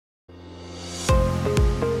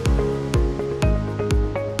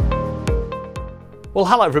Well,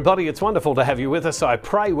 hello everybody, it's wonderful to have you with us. I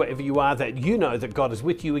pray wherever you are that you know that God is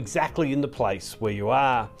with you exactly in the place where you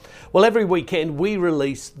are. Well, every weekend we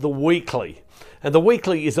release the weekly. And the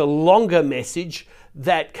weekly is a longer message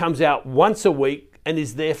that comes out once a week and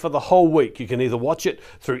is there for the whole week. You can either watch it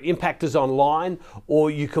through Impactors Online or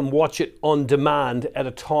you can watch it on demand at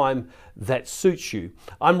a time that suits you.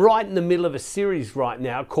 I'm right in the middle of a series right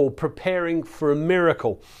now called Preparing for a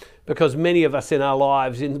Miracle, because many of us in our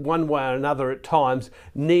lives, in one way or another at times,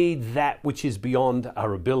 need that which is beyond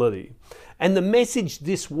our ability. And the message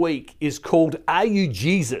this week is called, Are You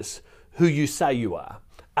Jesus Who You Say You Are?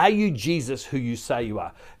 Are you Jesus who you say you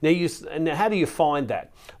are? Now, how do you find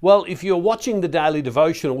that? Well, if you're watching the daily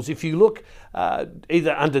devotionals, if you look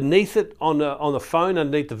either underneath it on a phone,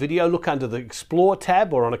 underneath the video, look under the Explore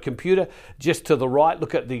tab, or on a computer just to the right,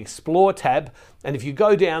 look at the Explore tab. And if you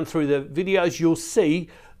go down through the videos, you'll see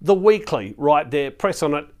the weekly right there. Press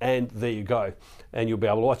on it and there you go. And you'll be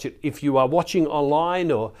able to watch it. If you are watching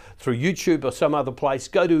online or through YouTube or some other place,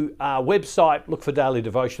 go to our website, look for Daily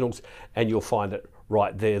Devotionals, and you'll find it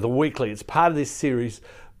right there. The weekly, it's part of this series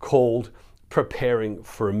called Preparing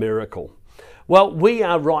for a Miracle. Well, we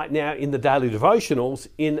are right now in the Daily Devotionals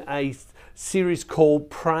in a series called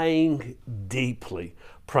Praying Deeply.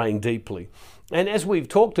 Praying Deeply. And as we've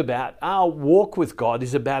talked about, our walk with God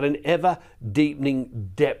is about an ever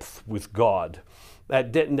deepening depth with God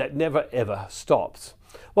that never ever stops.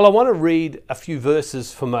 Well, I want to read a few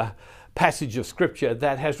verses from a passage of scripture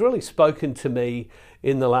that has really spoken to me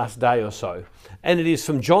in the last day or so. And it is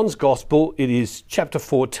from John's Gospel. It is chapter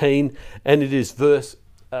 14 and it is verse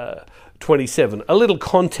 27. A little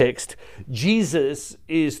context. Jesus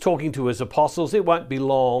is talking to his apostles. It won't be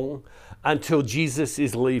long until Jesus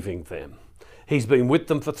is leaving them. He's been with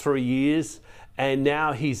them for 3 years and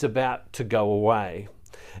now he's about to go away.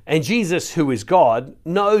 And Jesus, who is God,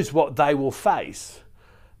 knows what they will face.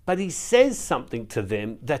 But he says something to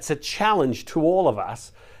them that's a challenge to all of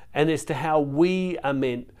us and as to how we are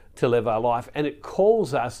meant to live our life. And it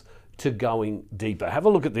calls us to going deeper. Have a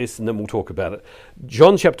look at this and then we'll talk about it.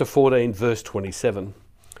 John chapter 14, verse 27.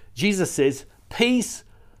 Jesus says, "Peace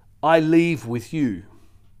I leave with you.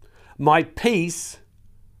 My peace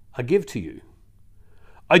I give to you.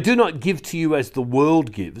 I do not give to you as the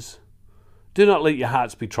world gives. Do not let your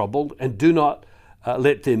hearts be troubled and do not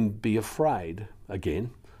let them be afraid."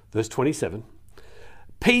 Again, verse 27.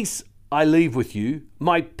 "Peace I leave with you.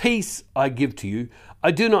 My peace I give to you.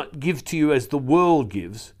 I do not give to you as the world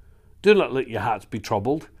gives. Do not let your hearts be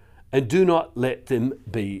troubled and do not let them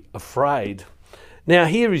be afraid." Now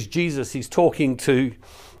here is Jesus. He's talking to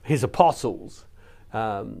his apostles.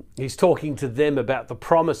 He's talking to them about the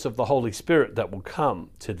promise of the Holy Spirit that will come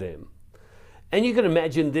to them. And you can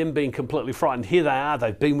imagine them being completely frightened. Here they are.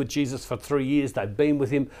 They've been with Jesus for 3 years. They've been with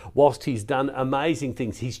him whilst he's done amazing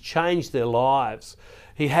things. He's changed their lives.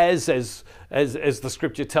 He has, as the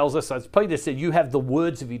scripture tells us, as Peter said, you have the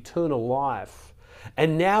words of eternal life.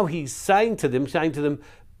 And now he's saying to them,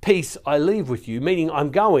 peace I leave with you, meaning I'm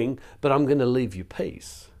going, but I'm going to leave you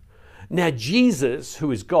peace. Now Jesus, who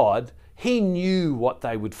is God, he knew what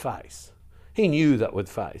they would face. He knew that would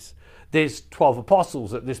face. There's 12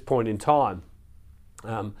 apostles at this point in time.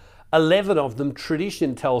 11 of them,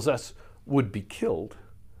 tradition tells us, would be killed.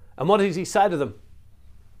 And what does he say to them?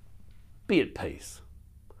 Be at peace.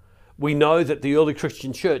 We know that the early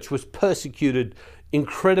Christian church was persecuted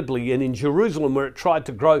incredibly, and in Jerusalem, where it tried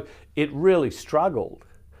to grow, it really struggled.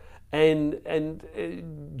 And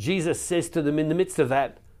Jesus says to them in the midst of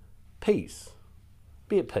that, peace.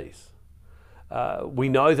 Be at peace. We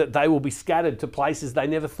know that they will be scattered to places they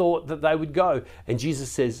never thought that they would go. And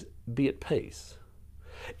Jesus says, be at peace.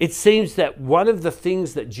 It seems that one of the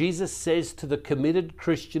things that Jesus says to the committed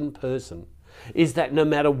Christian person is that no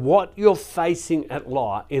matter what you're facing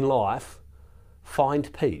in life,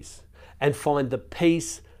 find peace and find the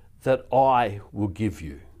peace that I will give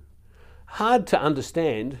you. Hard to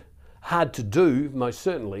understand, hard to do, most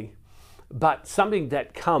certainly, but something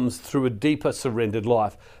that comes through a deeper surrendered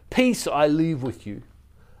life. Peace I leave with you.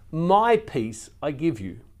 My peace I give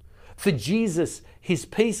you. For Jesus, his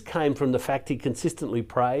peace came from the fact he consistently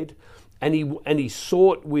prayed and he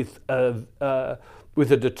sought with a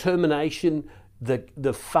determination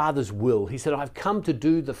the Father's will. He said, I've come to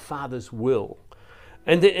do the Father's will.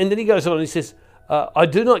 And then he goes on and he says, I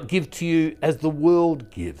do not give to you as the world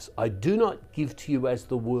gives. I do not give to you as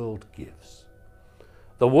the world gives.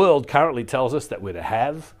 The world currently tells us that we're to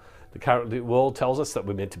have. The world tells us that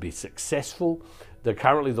we're meant to be successful.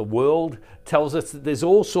 Currently the world tells us that there's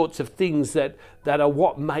all sorts of things that are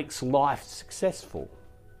what makes life successful.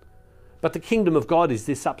 But the kingdom of God is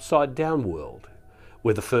this upside down world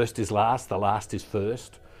where the first is last, the last is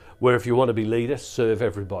first, where if you want to be leader, serve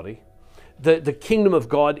everybody. The kingdom of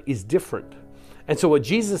God is different. And so what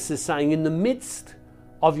Jesus is saying, in the midst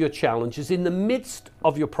of your challenges, in the midst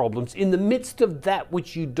of your problems, in the midst of that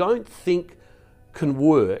which you don't think can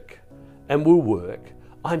work and will work,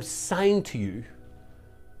 I'm saying to you,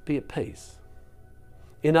 be at peace.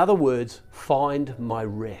 In other words, find my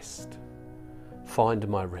rest. Find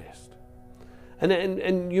my rest.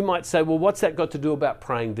 And you might say, well, what's that got to do about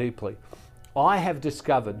praying deeply? I have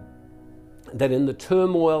discovered that in the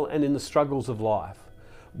turmoil and in the struggles of life,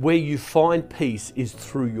 where you find peace is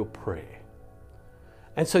through your prayer.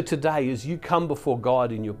 And so today, as you come before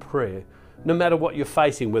God in your prayer, no matter what you're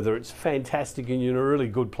facing, whether it's fantastic and you're in a really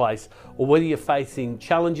good place, or whether you're facing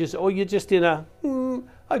challenges, or you're just in a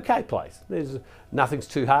okay place. Nothing's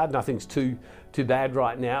too hard, nothing's too bad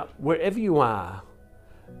right now. Wherever you are,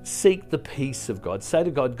 seek the peace of God. Say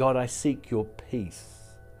to God, God, I seek your peace.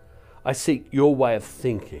 I seek your way of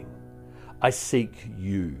thinking. I seek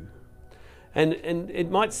you. And it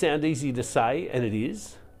might sound easy to say, and it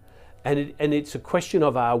is, and it's a question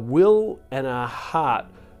of our will and our heart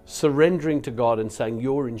surrendering to God and saying,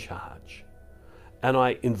 you're in charge. And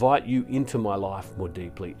I invite you into my life more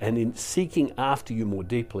deeply. And in seeking after you more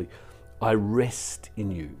deeply, I rest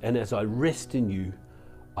in you. And as I rest in you,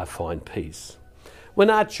 I find peace. When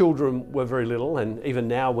our children were very little, and even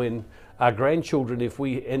now when our grandchildren, if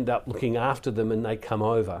we end up looking after them and they come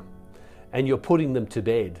over, and you're putting them to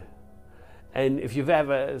bed, and if you've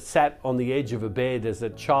ever sat on the edge of a bed as a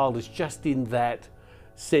child is just in that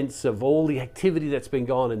sense of all the activity that's been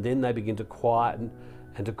going on, and then they begin to quieten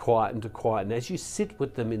and to quieten and to quieten. As you sit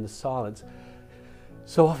with them in the silence,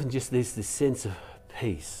 so often just there's this sense of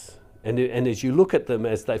peace. And as you look at them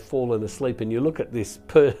as they've fallen asleep, and you look at this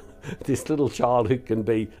little child who can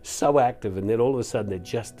be so active, and then all of a sudden they're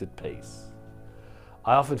just at peace.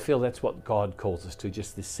 I often feel that's what God calls us to,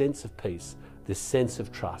 just this sense of peace, this sense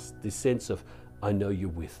of trust, this sense of, I know you're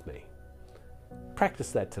with me.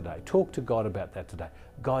 Practice that today. Talk to God about that today.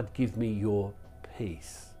 God, give me your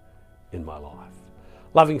peace in my life.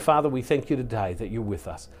 Loving Father, we thank you today that you're with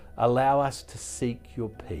us. Allow us to seek your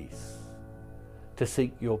peace, to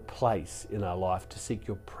seek your place in our life, to seek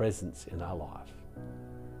your presence in our life.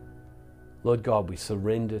 Lord God, we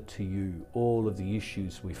surrender to you all of the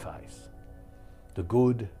issues we face, the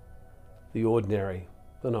good, the ordinary,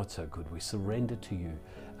 the not so good. We surrender to you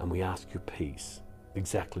and we ask your peace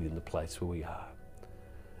exactly in the place where we are.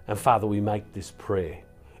 And Father, we make this prayer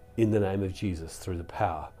in the name of Jesus through the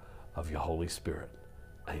power of your Holy Spirit.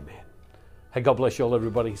 Amen. Hey, God bless you all,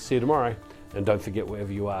 everybody. See you tomorrow. And don't forget,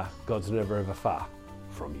 wherever you are, God's never ever far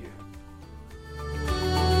from you.